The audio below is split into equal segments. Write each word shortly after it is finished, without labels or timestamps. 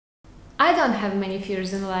I don't have many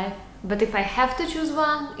fears in life, but if I have to choose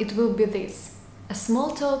one, it will be this. A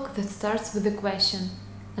small talk that starts with a question.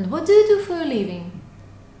 And what do you do for a living?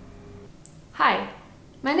 Hi,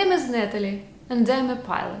 my name is Natalie and I'm a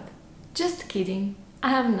pilot. Just kidding,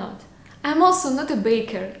 I am not. I'm also not a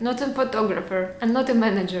baker, not a photographer and not a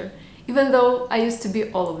manager, even though I used to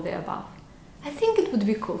be all of the above. I think it would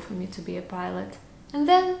be cool for me to be a pilot. And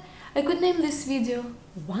then I could name this video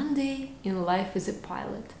One Day in Life as a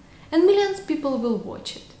Pilot. And millions of people will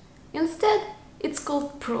watch it. Instead, it's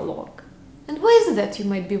called Prologue. And why is that, you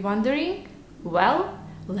might be wondering? Well,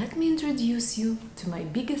 let me introduce you to my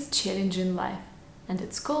biggest challenge in life, and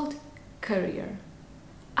it's called career.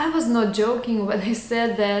 I was not joking when I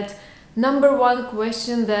said that number one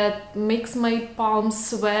question that makes my palms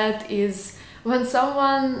sweat is when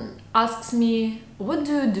someone asks me, what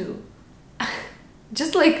do you do?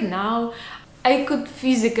 Just like now, I could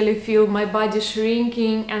physically feel my body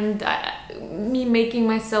shrinking and me making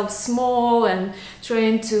myself small and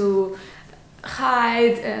trying to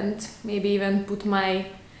hide and maybe even put my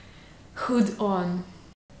hood on.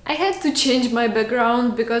 I had to change my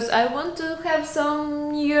background because I want to have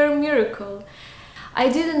some New Year miracle. I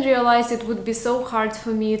didn't realize it would be so hard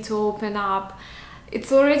for me to open up.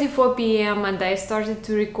 It's already 4 p.m. and I started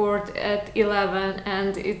to record at 11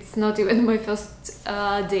 and it's not even my first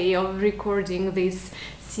day of recording this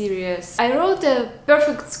series. I wrote a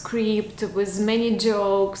perfect script with many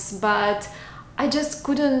jokes, but I just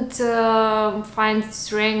couldn't find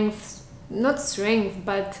strength, not strength,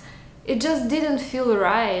 but it just didn't feel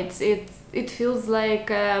right. It feels like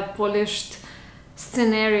a polished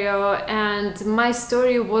scenario and my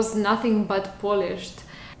story was nothing but polished.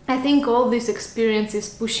 I think all this experience is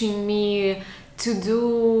pushing me to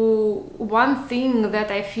do one thing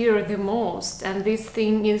that I fear the most, and this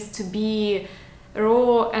thing is to be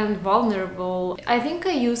raw and vulnerable. I think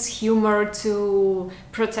I use humor to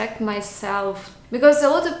protect myself because a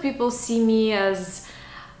lot of people see me as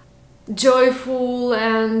joyful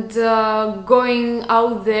and going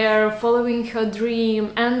out there, following her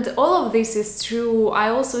dream, and all of this is true. I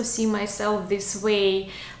also see myself this way,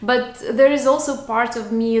 but there is also part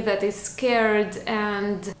of me that is scared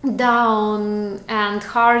and down and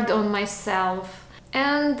hard on myself,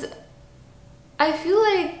 and I feel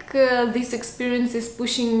like this experience is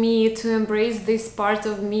pushing me to embrace this part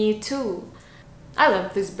of me too. I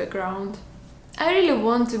love this background. I really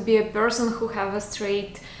want to be a person who have a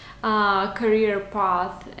straight career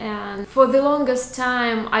path, and for the longest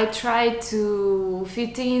time I tried to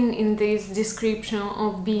fit in this description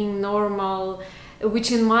of being normal,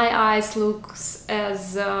 which in my eyes looks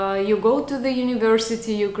as you go to the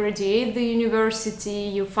university, you graduate the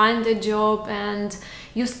university, you find a job and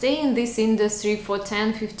you stay in this industry for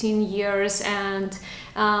 10-15 years and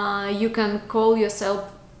you can call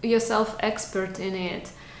yourself expert in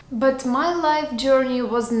it. But my life journey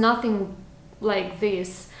was nothing like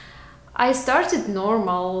this. I started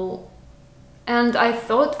normal and I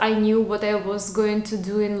thought I knew what I was going to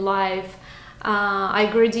do in life. I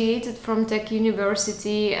graduated from tech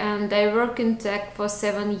university and I worked in tech for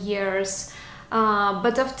 7 years.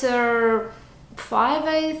 But after 5,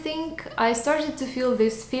 I think, I started to feel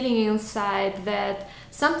this feeling inside that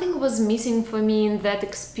something was missing for me in that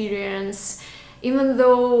experience. Even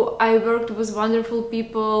though I worked with wonderful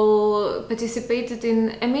people, participated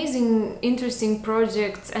in amazing, interesting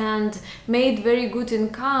projects and made very good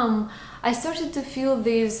income, I started to feel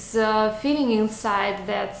this feeling inside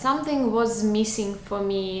that something was missing for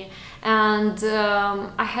me and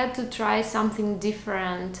I had to try something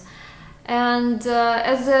different. And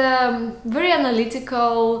as a very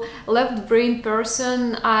analytical, left-brain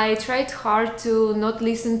person, I tried hard to not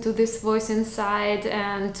listen to this voice inside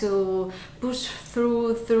and to push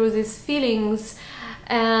through these feelings.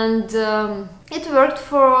 And it worked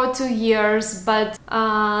for 2 years, but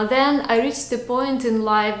then I reached a point in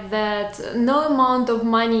life that no amount of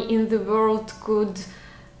money in the world could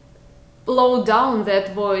low down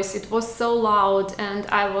that voice. It was so loud and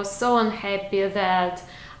I was so unhappy that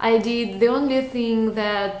I did the only thing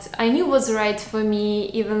that I knew was right for me,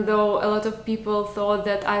 even though a lot of people thought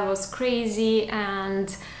that I was crazy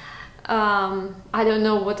and I don't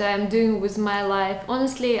know what I'm doing with my life.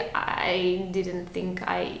 Honestly, I didn't think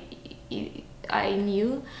I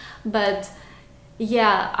knew, but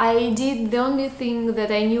yeah, I did the only thing that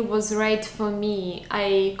I knew was right for me.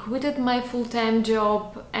 I quitted my full-time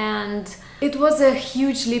job and it was a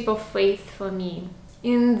huge leap of faith for me.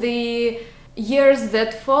 In the years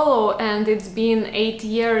that follow, and it's been 8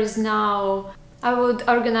 years now, I would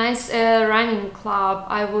organize a running club,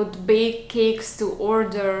 I would bake cakes to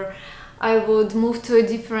order, I would move to a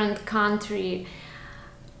different country.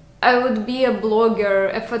 I would be a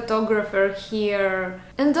blogger, a photographer here.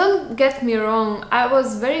 And don't get me wrong, I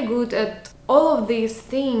was very good at all of these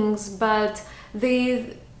things, but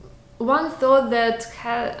the one thought that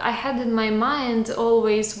I had in my mind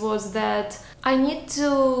always was that I need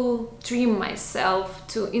to trim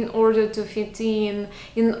myself in order to fit in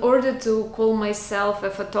order to call myself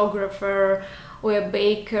a photographer or a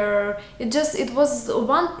baker. It was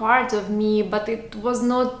one part of me, but it was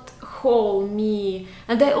not whole me.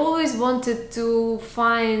 And I always wanted to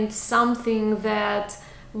find something that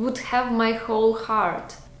would have my whole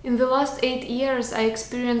heart. In the last 8 years, I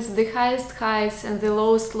experienced the highest highs and the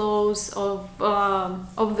lowest lows of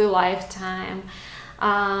the lifetime.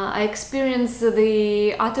 I experienced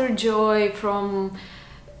the utter joy from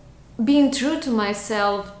being true to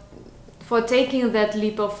myself, for taking that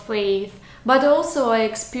leap of faith. But also I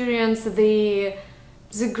experienced the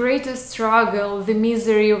greatest struggle, the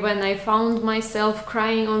misery, when I found myself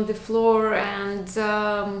crying on the floor and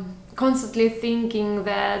constantly thinking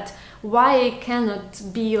that why I cannot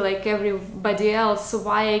be like everybody else,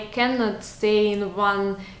 why I cannot stay in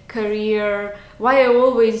one career, why I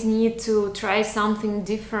always need to try something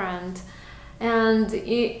different. And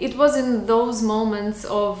it was in those moments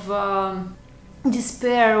of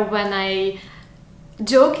despair when I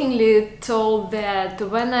jokingly told that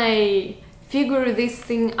when I figure this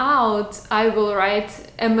thing out, I will write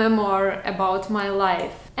a memoir about my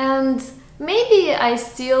life. And maybe I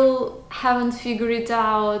still haven't figured it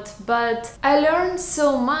out, but I learned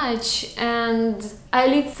so much and I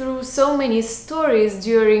lived through so many stories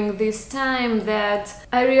during this time that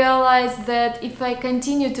I realized that if I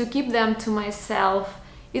continue to keep them to myself,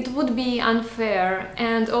 it would be unfair,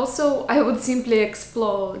 and also I would simply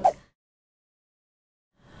explode.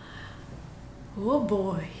 Oh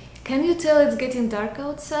boy, can you tell it's getting dark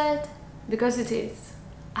outside? Because it is.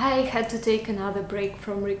 I had to take another break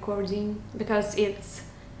from recording because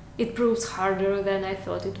it proves harder than I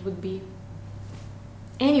thought it would be.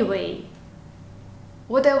 Anyway,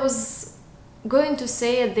 what I was going to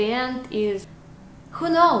say at the end is, who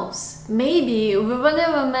knows? Maybe we were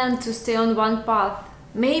never meant to stay on one path.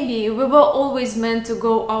 Maybe we were always meant to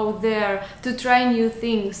go out there, to try new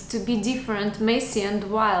things, to be different, messy and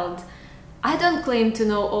wild. I don't claim to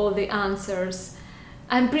know all the answers.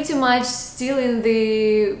 I'm pretty much still in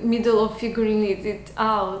the middle of figuring it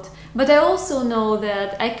out. But I also know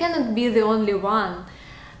that I cannot be the only one.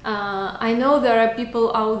 I know there are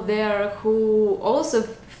people out there who also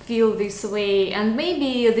feel this way, and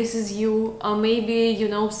maybe this is you, or maybe you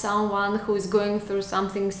know someone who is going through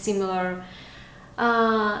something similar.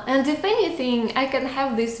 And if anything, I can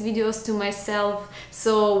have these videos to myself,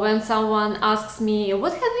 so when someone asks me,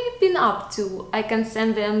 what have you been up to, I can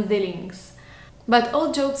send them the links. But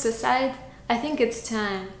all jokes aside, I think it's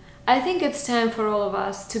time. I think it's time for all of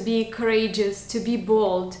us to be courageous, to be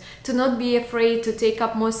bold, to not be afraid to take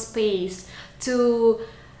up more space, to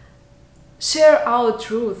share our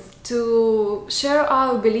truth, to share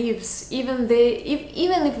our beliefs, even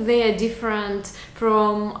if they are different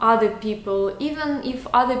from other people, even if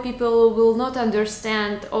other people will not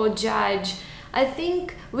understand or judge. I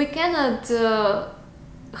think we cannot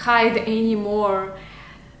hide anymore.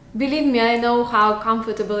 Believe me, I know how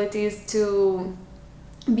comfortable it is to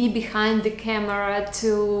be behind the camera,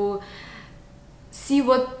 to see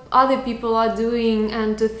what other people are doing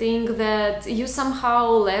and to think that you somehow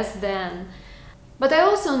less than. But I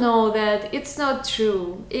also know that it's not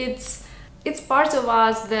true. It's part of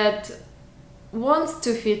us that wants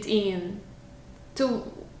to fit in,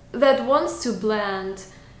 that wants to blend,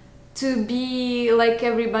 to be like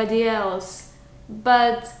everybody else.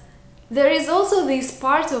 But there is also this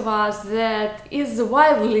part of us that is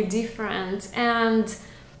wildly different, and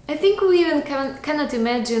I think we even cannot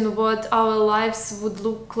imagine what our lives would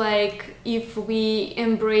look like if we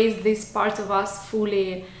embrace this part of us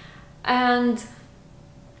fully. And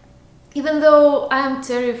even though I am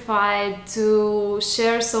terrified to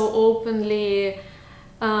share so openly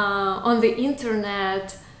on the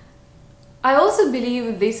internet, I also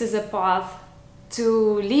believe this is a path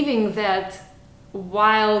to living that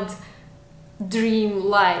wild dream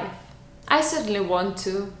life. I certainly want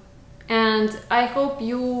to, and I hope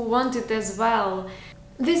you want it as well.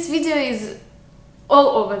 This video is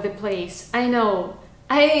all over the place, I know.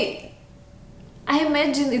 I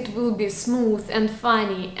imagine it will be smooth and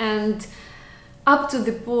funny and up to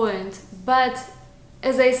the point, but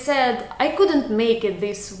as I said, I couldn't make it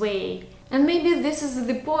this way. And maybe this is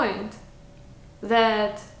the point,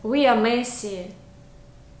 that we are messy,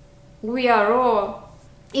 we are raw,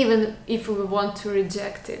 even if we want to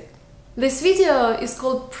reject it. This video is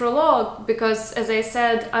called Prologue because, as I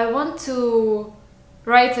said, I want to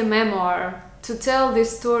write a memoir, to tell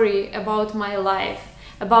this story about my life,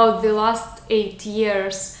 about the last 8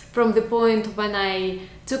 years, from the point when I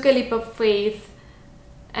took a leap of faith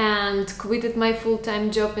and quitted my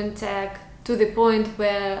full-time job in tech to the point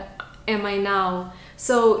where am I now.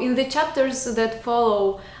 So in the chapters that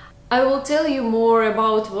follow, I will tell you more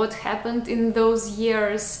about what happened in those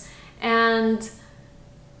years, and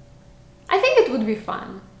I think it would be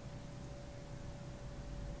fun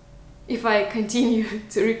if I continue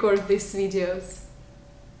to record these videos.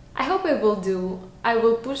 I hope I will do. I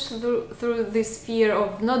will push through this fear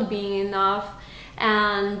of not being enough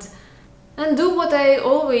and do what I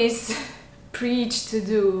always preach to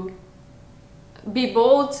do. Be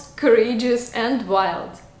bold, courageous and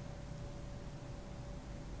wild.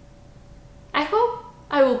 I hope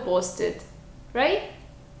I will post it, right?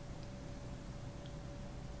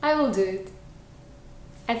 I will do it.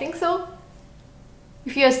 I think so.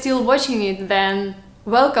 If you are still watching it, then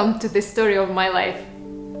welcome to the story of my life.